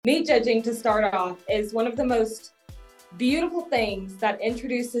Meat judging, to start off, is one of the most beautiful things that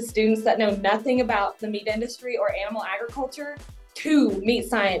introduces students that know nothing about the meat industry or animal agriculture to meat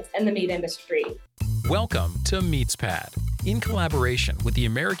science and the meat industry. Welcome to MeatsPad. In collaboration with the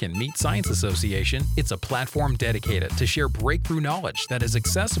American Meat Science Association, it's a platform dedicated to share breakthrough knowledge that is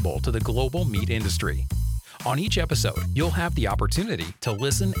accessible to the global meat industry. On each episode, you'll have the opportunity to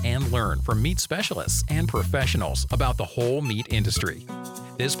listen and learn from meat specialists and professionals about the whole meat industry.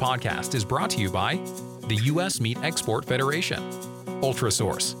 This podcast is brought to you by the U.S. Meat Export Federation,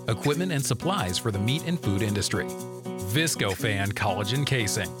 Ultrasource, equipment and supplies for the meat and food industry, Viscofan Collagen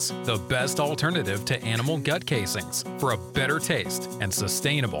Casings, the best alternative to animal gut casings for a better taste and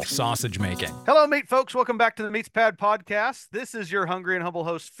sustainable sausage making. Hello, meat folks. Welcome back to the MeatsPad podcast. This is your hungry and humble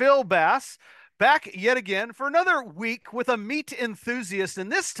host, Phil Bass, back yet again for another week with a meat enthusiast.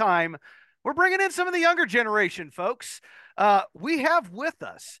 And this time, we're bringing in some of the younger generation, folks. We have with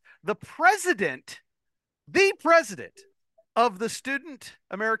us the president of the Student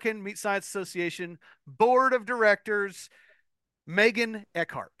American Meat Science Association Board of Directors, Megan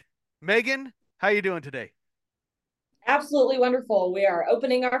Eckhardt. Megan, how you doing today? Absolutely wonderful. We are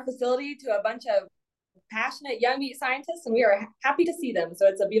opening our facility to a bunch of passionate young meat scientists, and we are happy to see them. So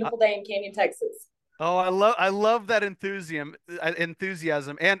it's a beautiful day in Canyon, Texas. Oh, I love that enthusiasm.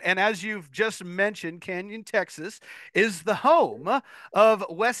 And as you've just mentioned, Canyon, Texas is the home of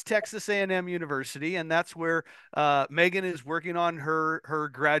West Texas A&M University, and that's where Megan is working on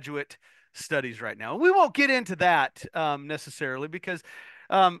her graduate studies right now. We won't get into that necessarily because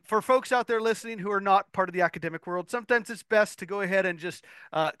for folks out there listening who are not part of the academic world, sometimes it's best to go ahead and just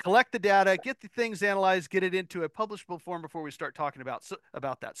collect the data, get the things analyzed, get it into a publishable form before we start talking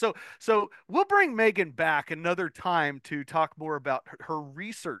about that. So we'll bring Megan back another time to talk more about her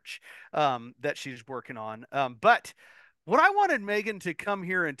research that she's working on. But what I wanted Megan to come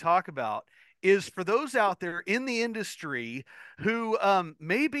here and talk about is for those out there in the industry who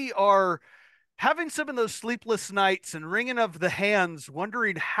maybe are having some of those sleepless nights and wringing of the hands,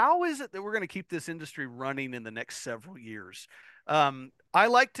 wondering how is it that we're going to keep this industry running in the next several years. I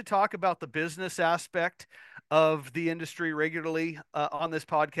like to talk about the business aspect of the industry regularly on this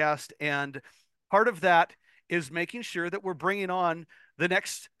podcast. And part of that is making sure that we're bringing on the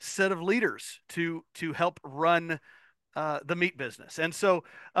next set of leaders to help run the meat business. And so,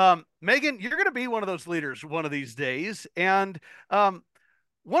 Megan, you're going to be one of those leaders one of these days. And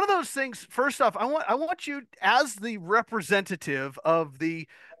one of those things, first off, I want you as the representative of the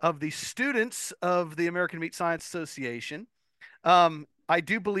students of the American Meat Science Association. I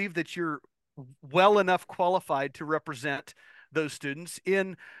do believe that you're well enough qualified to represent those students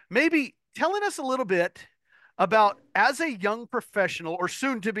in maybe telling us a little bit about, as a young professional or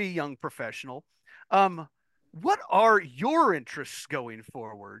soon to be young professional, what are your interests going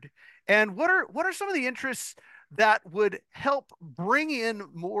forward, and what are some of the interests that would help bring in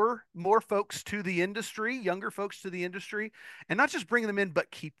more folks to the industry, younger folks to the industry, and not just bring them in,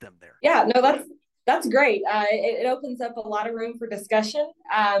 but keep them there? Yeah, no, that's great. It opens up a lot of room for discussion.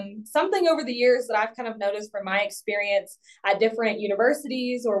 Something over the years that I've kind of noticed from my experience at different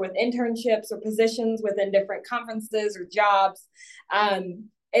universities or with internships or positions within different conferences or jobs,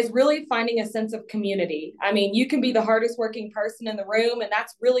 is really finding a sense of community. I mean, you can be the hardest working person in the room, and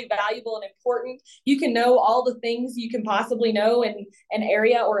that's really valuable and important. You can know all the things you can possibly know in an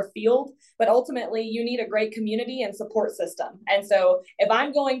area or a field, but ultimately you need a great community and support system. And so if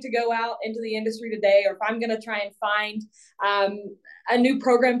I'm going to go out into the industry today, or if I'm going to try and find a new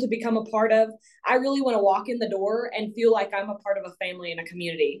program to become a part of, I really want to walk in the door and feel like I'm a part of a family and a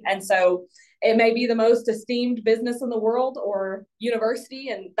community. And so it may be the most esteemed business in the world or university,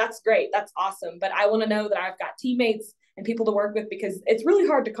 and that's great. That's awesome. But I want to know that I've got teammates and people to work with, because it's really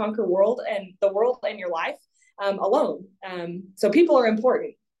hard to conquer the world and your life alone. So people are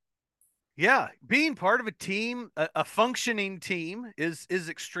important. Yeah, being part of a team, a functioning team is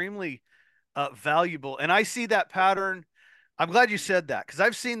extremely valuable. And I see that pattern. I'm glad you said that, because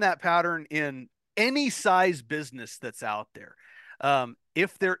I've seen that pattern in any size business that's out there.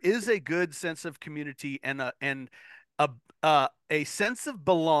 If there is a good sense of community and a sense of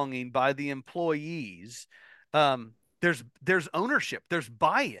belonging by the employees, there's ownership, there's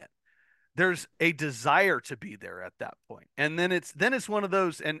buy-in, there's a desire to be there at that point. And then it's one of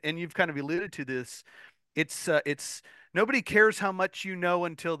those, and you've kind of alluded to this. It's nobody cares how much you know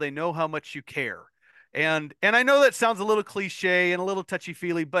until they know how much you care. And I know that sounds a little cliche and a little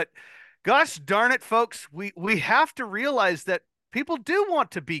touchy-feely, but gosh darn it, folks, we have to realize that people do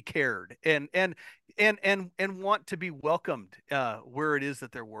want to be cared. And and want to be welcomed where it is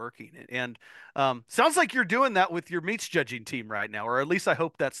that they're working. And sounds like you're doing that with your meats judging team right now, or at least I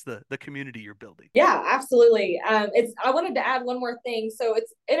hope that's the community you're building. Yeah, absolutely. I wanted to add one more thing. So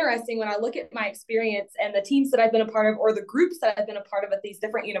it's interesting when I look at my experience and the teams that I've been a part of, or the groups that I've been a part of at these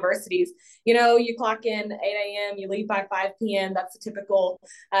different universities. You know, you clock in 8 a.m., you leave by 5 p.m. That's a typical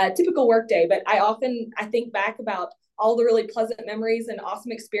work day. But I think back about all the really pleasant memories and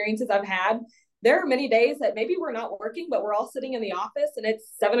awesome experiences I've had. There are many days that maybe we're not working, but we're all sitting in the office and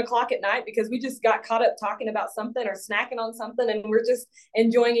it's 7 o'clock at night because we just got caught up talking about something or snacking on something, and we're just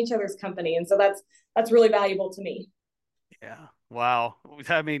enjoying each other's company. And so that's really valuable to me. Yeah. Wow.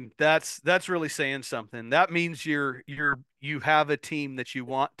 I mean, that's really saying something. That means you have a team that you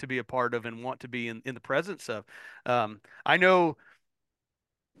want to be a part of and want to be in the presence of. I know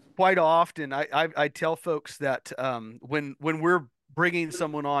quite often I tell folks that when we're bringing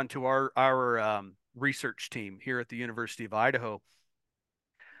someone on to our research team here at the University of Idaho,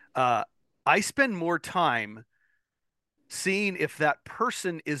 uh, I spend more time seeing if that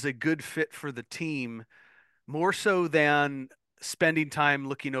person is a good fit for the team, more so than spending time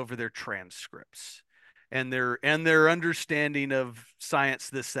looking over their transcripts and their understanding of science,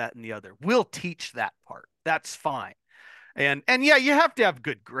 this, that, and the other. We'll teach that part. That's fine. And yeah, you have to have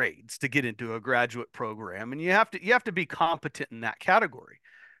good grades to get into a graduate program, and you have to be competent in that category.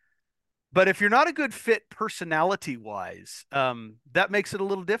 But if you're not a good fit personality wise, that makes it a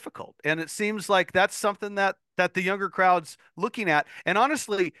little difficult. And it seems like that's something that the younger crowd's looking at. And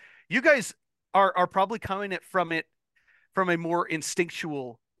honestly, you guys are probably coming from it from a more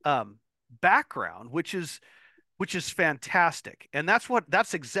instinctual background, which is fantastic. And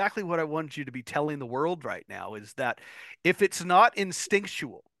that's exactly what I wanted you to be telling the world right now, is that if it's not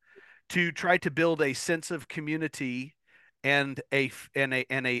instinctual to try to build a sense of community and a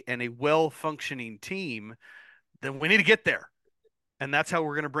well-functioning team, then we need to get there. And that's how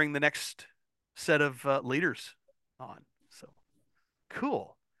we're going to bring the next set of leaders on. So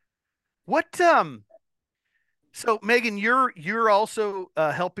cool. What so Megan, you're also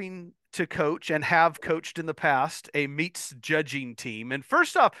helping to coach and have coached in the past a meats judging team. And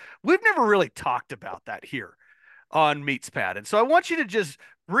first off, we've never really talked about that here on Meats Pad. And so I want you to just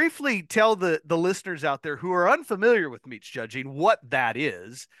briefly tell the listeners out there who are unfamiliar with meats judging what that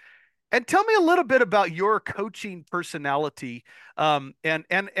is. And tell me a little bit about your coaching personality, and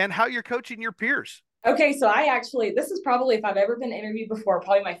how you're coaching your peers. Okay, so this is probably, if I've ever been interviewed before,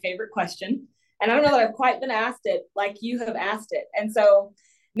 probably my favorite question. And I don't know that I've quite been asked it like you have asked it. And so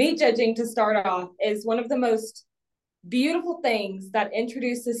meat judging, to start off, is one of the most beautiful things that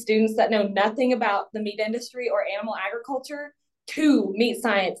introduces students that know nothing about the meat industry or animal agriculture to meat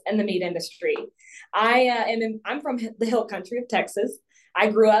science and the meat industry. I'm from the hill country of Texas. I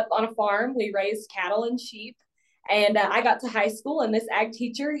grew up on a farm. We raised cattle and sheep. And I got to high school, and this ag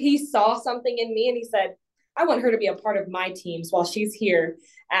teacher, he saw something in me and he said, I want her to be a part of my teams while she's here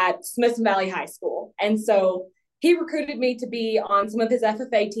at Smithson Valley High School. And so he recruited me to be on some of his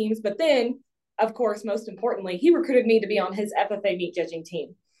FFA teams, but then, of course, most importantly, he recruited me to be on his FFA meat judging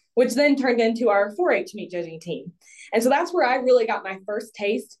team, which then turned into our 4-H meat judging team. And so that's where I really got my first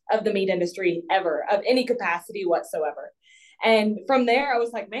taste of the meat industry ever, of any capacity whatsoever. And from there, I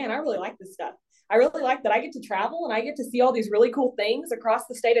was like, man, I really like this stuff. I really like that I get to travel and I get to see all these really cool things across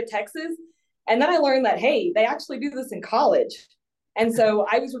the state of Texas. And then I learned that, hey, they actually do this in college. And so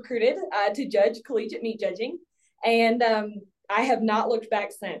I was recruited to judge collegiate meat judging. And I have not looked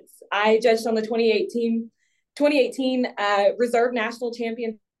back since. I judged on the 2018 Reserve National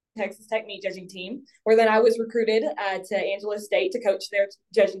Champion Texas Tech meat judging team, where then I was recruited to Angelo State to coach their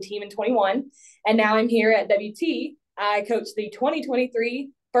judging team in 21. And now I'm here at WT. I coach the 2023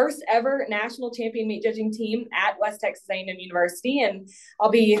 first ever national champion meat judging team at West Texas A&M University. And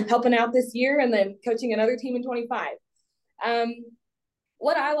I'll be helping out this year and then coaching another team in 25.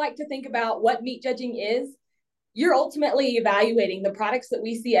 What I like to think about what meat judging is, you're ultimately evaluating the products that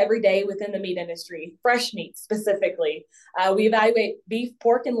we see every day within the meat industry, fresh meat specifically. We evaluate beef,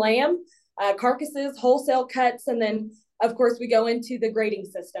 pork, and lamb, carcasses, wholesale cuts, and then, of course, we go into the grading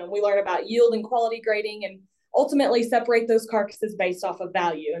system. We learn about yield and quality grading and ultimately separate those carcasses based off of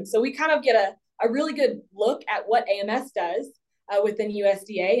value. And so we kind of get a really good look at what AMS does within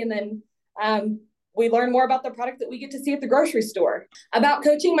USDA, and then we learn more about the product that we get to see at the grocery store. About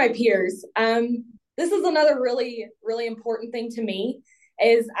coaching my peers, this is another really, really important thing to me,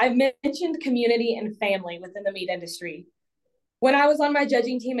 is I've mentioned community and family within the meat industry. When I was on my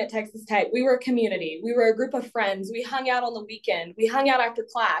judging team at Texas Tech, we were a community. We were a group of friends. We hung out on the weekend. We hung out after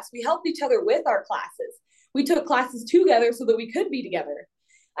class. We helped each other with our classes. We took classes together so that we could be together.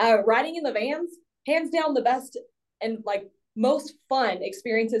 Riding in the vans, hands down the best and like most fun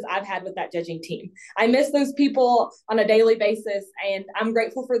experiences I've had with that judging team. I miss those people on a daily basis, and I'm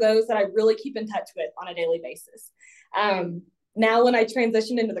grateful for those that I really keep in touch with on a daily basis. Now, when I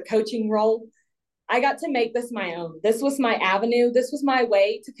transitioned into the coaching role, I got to make this my own. This was my avenue. This was my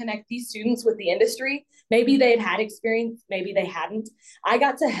way to connect these students with the industry. Maybe they had experience, maybe they hadn't. I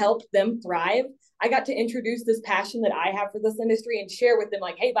got to help them thrive. I got to introduce this passion that I have for this industry and share with them,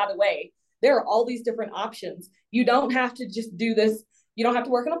 like, hey, by the way, there are all these different options. You don't have to just do this. You don't have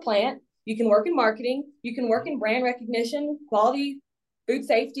to work in a plant. You can work in marketing. You can work in brand recognition, quality, food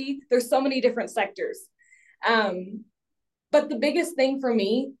safety. There's so many different sectors. But the biggest thing for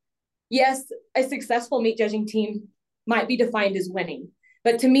me, yes, a successful meat judging team might be defined as winning.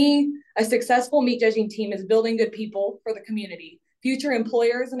 But to me, a successful meat judging team is building good people for the community, future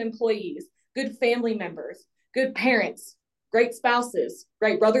employers and employees, good family members, good parents, great spouses,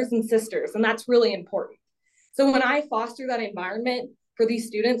 great brothers and sisters. And that's really important. So when I foster that environment for these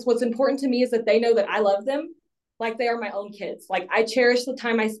students, what's important to me is that they know that I love them like they are my own kids. Like I cherish the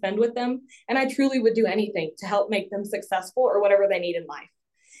time I spend with them, and I truly would do anything to help make them successful or whatever they need in life.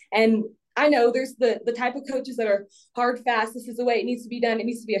 And I know there's the type of coaches that are hard, fast. This is the way it needs to be done. It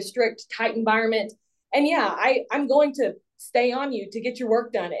needs to be a strict, tight environment. And yeah, I'm going to stay on you to get your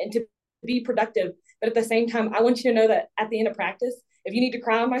work done and to be productive. But at the same time, I want you to know that at the end of practice, if you need to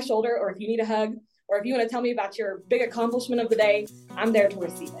cry on my shoulder, or if you need a hug, or if you want to tell me about your big accomplishment of the day, I'm there to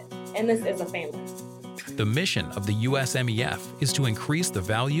receive it. And this is a family. The mission of the USMEF is to increase the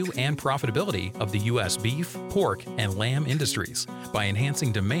value and profitability of the U.S. beef, pork, and lamb industries by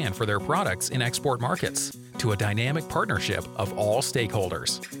enhancing demand for their products in export markets to a dynamic partnership of all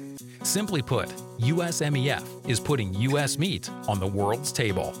stakeholders. Simply put, USMEF is putting U.S. meat on the world's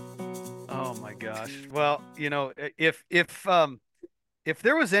table. Oh my gosh. Well, you know, if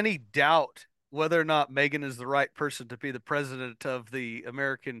there was any doubt whether or not Megan is the right person to be the president of the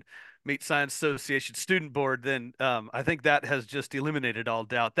American Meat Science Association Student Board, then I think that has just eliminated all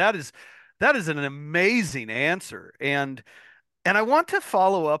doubt. That is an amazing answer, and I want to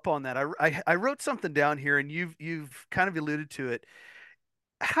follow up on that. I wrote something down here, and you've kind of alluded to it.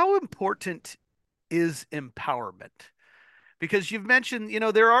 How important is empowerment? Because you've mentioned, you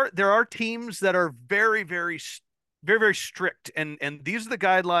know, there are teams that are very strict, and these are the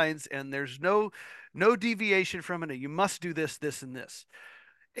guidelines, and there's no deviation from it. You must do this, this, and this.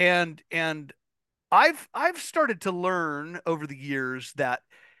 And I've started to learn over the years that,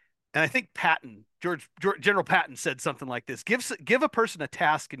 and I think General Patton said something like this: give a person a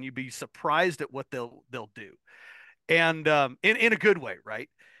task, and you'd be surprised at what they'll do, and in a good way, right?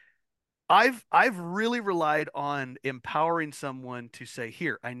 I've really relied on empowering someone to say,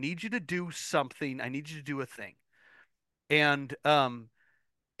 here, I need you to do something. I need you to do a thing. And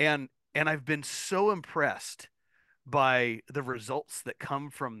I've been so impressed by the results that come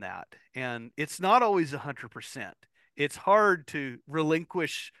from that. And it's not always 100%. It's hard to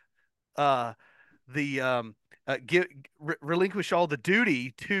relinquish the relinquish all the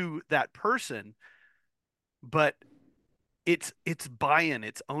duty to that person, but it's buy-in,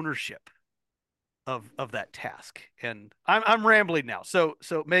 it's ownership of that task. And I'm rambling now. So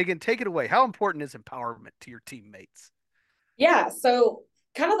Megan, take it away. How important is empowerment to your teammates? Yeah. So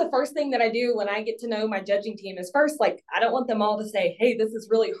kind of the first thing that I do when I get to know my judging team is first, like, I don't want them all to say, hey, this is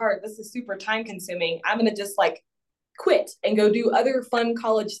really hard. This is super time consuming. I'm going to just like quit and go do other fun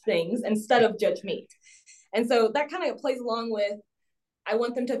college things instead of judge meat. And so that kind of plays along with, I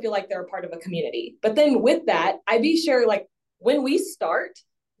want them to feel like they're a part of a community. But then with that, I be sure, like, when we start,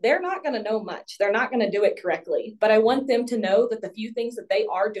 they're not going to know much. They're not going to do it correctly. But I want them to know that the few things that they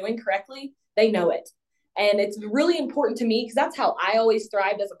are doing correctly, they know it. And it's really important to me because that's how I always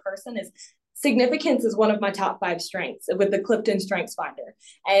thrived as a person. Is significance is one of my top 5 strengths with the Clifton Strengths Finder.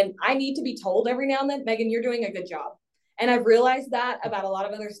 And I need to be told every now and then, Megan, you're doing a good job. And I've realized that about a lot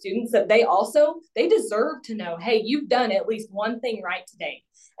of other students, that they deserve to know, hey, you've done at least one thing right today.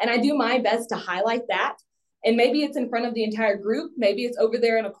 And I do my best to highlight that. And maybe it's in front of the entire group. Maybe it's over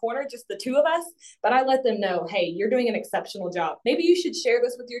there in a corner, just the two of us. But I let them know, hey, you're doing an exceptional job. Maybe you should share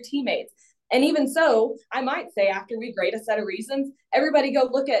this with your teammates. And even so, I might say, after we grade a set of reasons, everybody go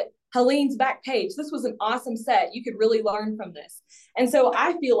look at Helene's back page. This was an awesome set. You could really learn from this. And so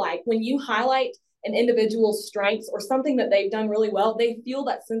I feel like when you highlight an individual's strengths or something that they've done really well, they feel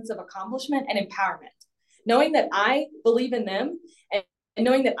that sense of accomplishment and empowerment. Knowing that I believe in them and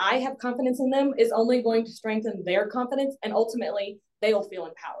knowing that I have confidence in them is only going to strengthen their confidence, and ultimately they will feel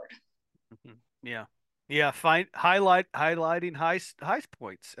empowered. Yeah. Yeah. Highlighting high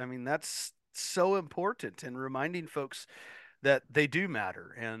points. I mean, that's so important, and reminding folks that they do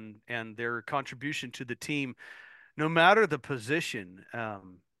matter, and their contribution to the team, no matter the position,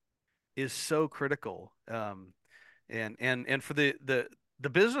 is so critical. And for the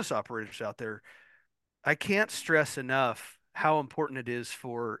business operators out there, I can't stress enough how important it is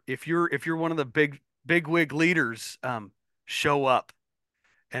for, if you're one of the big wig leaders, show up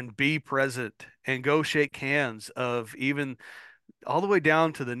and be present and go shake hands of even all the way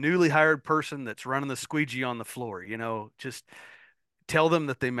down to the newly hired person that's running the squeegee on the floor. Just tell them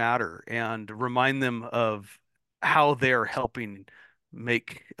that they matter and remind them of how they're helping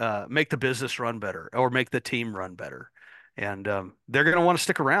make the business run better or make the team run better. And they're going to want to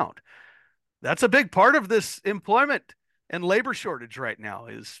stick around. That's a big part of this employment and labor shortage right now,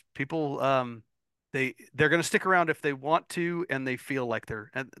 is people, they're going to stick around if they want to and they feel like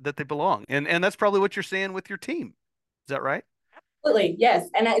that they belong. And that's probably what you're saying with your team. Is that right? Absolutely, yes.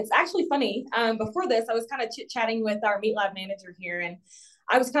 And it's actually funny. Before this, I was kind of chit-chatting with our meat lab manager here, and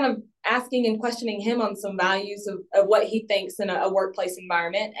I was kind of asking and questioning him on some values of what he thinks in a workplace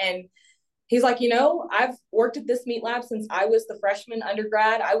environment. And he's like, I've worked at this meat lab since I was the freshman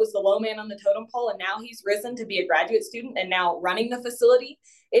undergrad. I was the low man on the totem pole, and now he's risen to be a graduate student and now running the facility.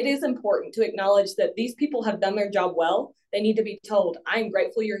 It is important to acknowledge that these people have done their job well. They need to be told, I'm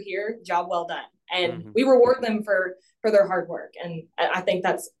grateful you're here, job well done. And we reward them for their hard work. And I think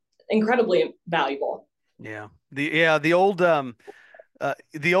that's incredibly valuable. Yeah. The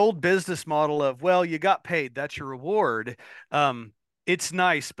old business model of, well, you got paid, that's your reward. It's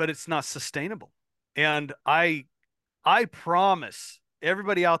nice, but it's not sustainable. And I promise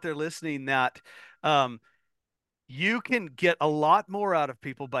everybody out there listening that you can get a lot more out of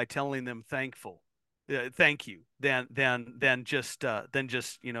people by telling them thank you, than just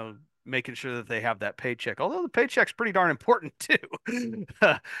making sure that they have that paycheck. Although the paycheck's pretty darn important too.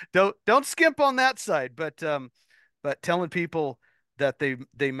 Don't skimp on that side, but telling people that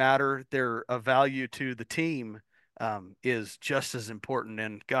they matter, they're of value to the team, is just as important.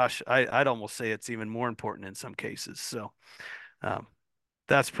 And gosh, I'd almost say it's even more important in some cases. So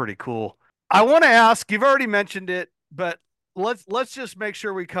that's pretty cool. I want to ask, you've already mentioned it, but let's just make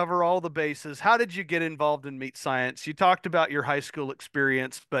sure we cover all the bases. How did you get involved in meat science? You talked about your high school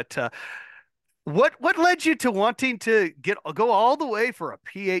experience, but what led you to wanting to go all the way for a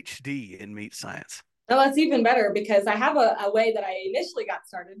PhD in meat science? No, that's even better, because I have a way that I initially got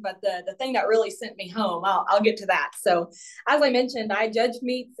started, but the thing that really sent me home, I'll get to that. So as I mentioned, I judged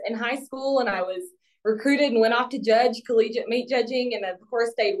meats in high school, and I was recruited and went off to judge collegiate meat judging, and of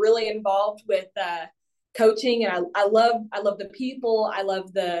course stayed really involved with coaching. And I love the people. I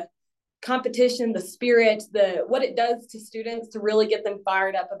love the competition, the spirit, what it does to students to really get them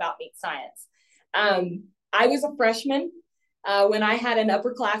fired up about meat science. I was a freshman when I had an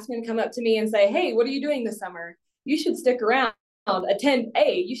upperclassman come up to me and say, hey, what are you doing this summer? You should stick around,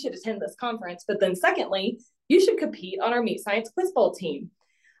 you should attend this conference, but then secondly, you should compete on our meat science quiz bowl team.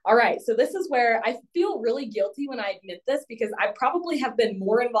 All right, so this is where I feel really guilty when I admit this, because I probably have been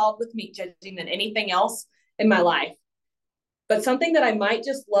more involved with meat judging than anything else in my life. But something that I might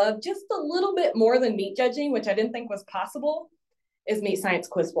just love just a little bit more than meat judging, which I didn't think was possible, is meat science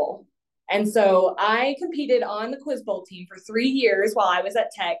quiz bowl. And so I competed on the quiz bowl team for 3 years while I was at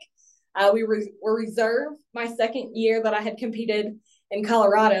Tech. We were reserve my second year that I had competed in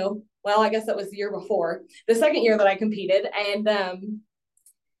Colorado. Well, I guess that was the year before. The second year that I competed. And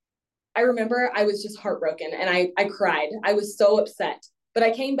I remember I was just heartbroken, and I cried. I was so upset. But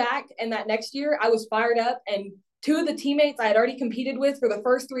I came back, and that next year I was fired up, and 2 of the teammates I had already competed with for the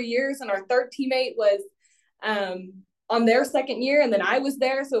first 3 years, and our third teammate was on their second year, and then I was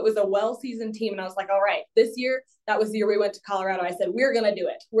there. So it was a well-seasoned team. And I was like, all right, this year, that was the year we went to Colorado. I said, we're going to do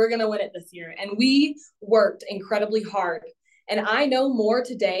it. We're going to win it this year. And we worked incredibly hard. And I know more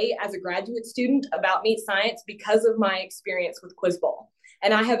today as a graduate student about meat science because of my experience with Quiz Bowl.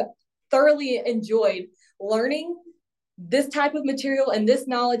 And I have thoroughly enjoyed learning this type of material and this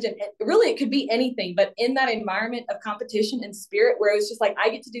knowledge. And really, it could be anything, but in that environment of competition and spirit, where it was just like, I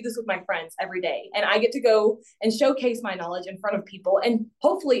get to do this with my friends every day, and I get to go and showcase my knowledge in front of people and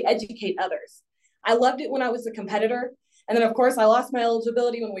hopefully educate others. I loved it when I was a competitor. And then, of course, I lost my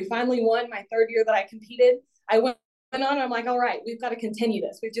eligibility when we finally won my third year that I competed. I went on, and I'm like, all right, we've got to continue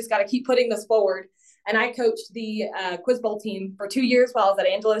this. We've just got to keep putting this forward. And I coached the Quiz Bowl team for 2 years while I was at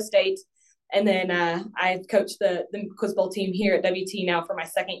Angelo State. And then I've coached the Quiz Bowl team here at WT now for my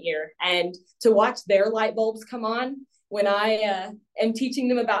second year. And to watch their light bulbs come on when I am teaching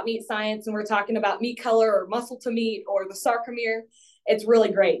them about meat science, and we're talking about meat color or muscle to meat or the sarcomere, it's really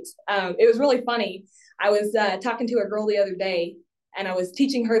great. It was really funny. I was talking to a girl the other day, and I was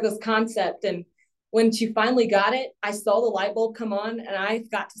teaching her this concept, and when she finally got it, I saw the light bulb come on, and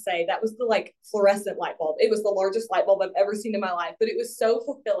I've got to say that was the like fluorescent light bulb. It was the largest light bulb I've ever seen in my life, but it was so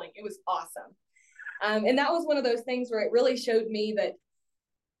fulfilling. It was awesome. And that was one of those things where it really showed me that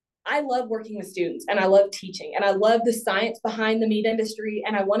I love working with students and I love teaching and I love the science behind the meat industry.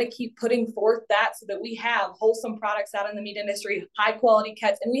 And I want to keep putting forth that so that we have wholesome products out in the meat industry, high quality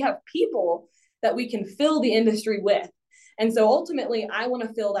cuts, and we have people that we can fill the industry with. And so ultimately, I want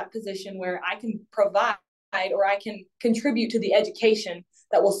to fill that position where I can provide or I can contribute to the education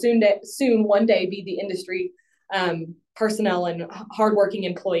that will soon one day be the industry personnel and hardworking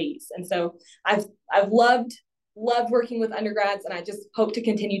employees. And so I've loved working with undergrads, and I just hope to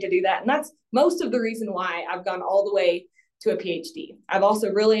continue to do that. And that's most of the reason why I've gone all the way to a PhD. I've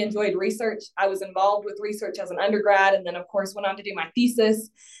also really enjoyed research. I was involved with research as an undergrad, and then of course went on to do my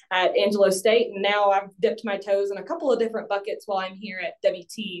thesis at Angelo State. And now I've dipped my toes in a couple of different buckets while I'm here at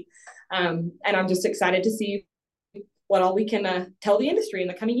WT. And I'm just excited to see what all we can tell the industry in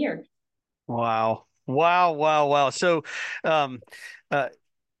the coming year. Wow. Wow, wow, wow. So,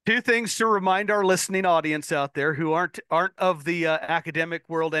 two things to remind our listening audience out there who aren't of the academic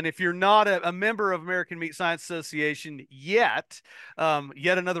world, and if you're not a member of American Meat Science Association yet,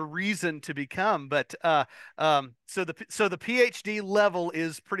 yet another reason to become. But so the PhD level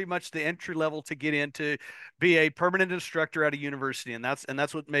is pretty much the entry level to get into be a permanent instructor at a university, and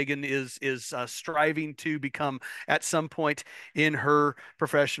that's what Megan is striving to become at some point in her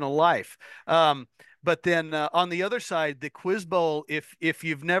professional life. But then on the other side, the Quiz Bowl, if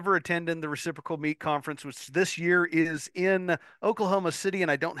you've never attended the Reciprocal Meat Conference, which this year is in Oklahoma City, and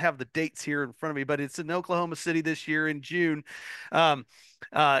I don't have the dates here in front of me, but it's in Oklahoma City this year in June.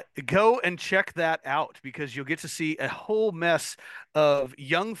 Go and check that out, because you'll get to see a whole mess of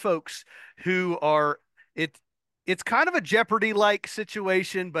young folks who are it's kind of a Jeopardy-like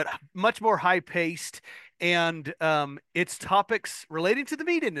situation, but much more high-paced. And it's topics relating to the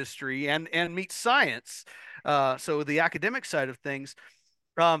meat industry and meat science. So the academic side of things.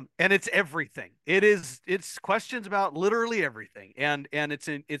 And it's everything. It's questions about literally everything. And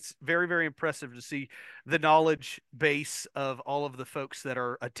it's very, very impressive to see the knowledge base of all of the folks that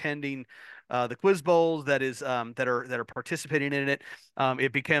are attending the Quiz Bowls, that are participating in it.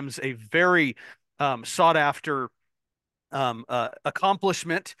 It becomes a very sought after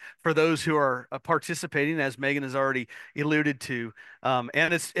accomplishment for those who are participating, as Megan has already alluded to.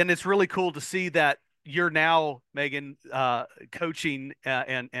 And it's really cool to see that you're now, Megan, coaching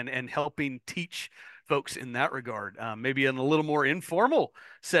and helping teach folks in that regard, maybe in a little more informal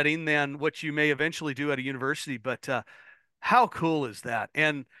setting than what you may eventually do at a university. But how cool is that?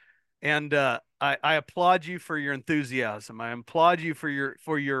 And I applaud you for your enthusiasm. I applaud you for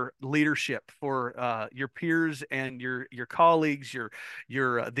your leadership, for your peers and your colleagues, the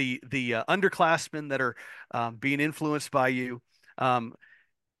underclassmen that are being influenced by you.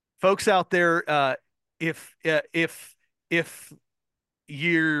 Folks out there, if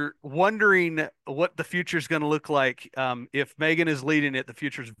you're wondering what the future is going to look like, if Megan is leading it, the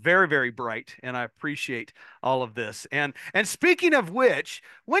future is very, very bright, and I appreciate all of this. And speaking of which,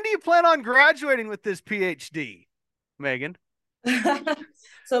 when do you plan on graduating with this PhD, Megan?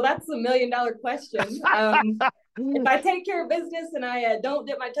 So that's the $1 million question. If I take care of business and I don't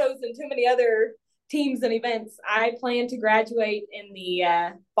dip my toes in too many other teams and events, I plan to graduate in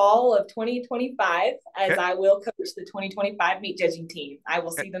the fall of 2025, as I will coach the 2025 meat judging team. I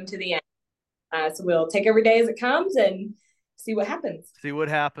will see them to the end. So we'll take every day as it comes and see what happens. See what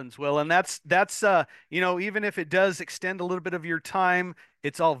happens. Well, and that's even if it does extend a little bit of your time,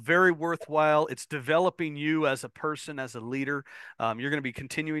 it's all very worthwhile. It's developing you as a person, as a leader. You're going to be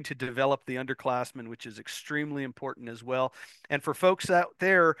continuing to develop the underclassmen, which is extremely important as well. And for folks out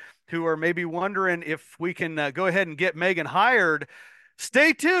there who are maybe wondering if we can go ahead and get Megan hired,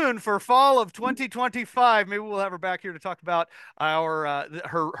 stay tuned for fall of 2025. Maybe we'll have her back here to talk about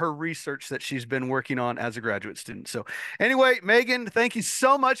her research that she's been working on as a graduate student. So anyway, Megan, thank you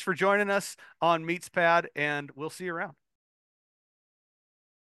so much for joining us on Meats Pad, and we'll see you around.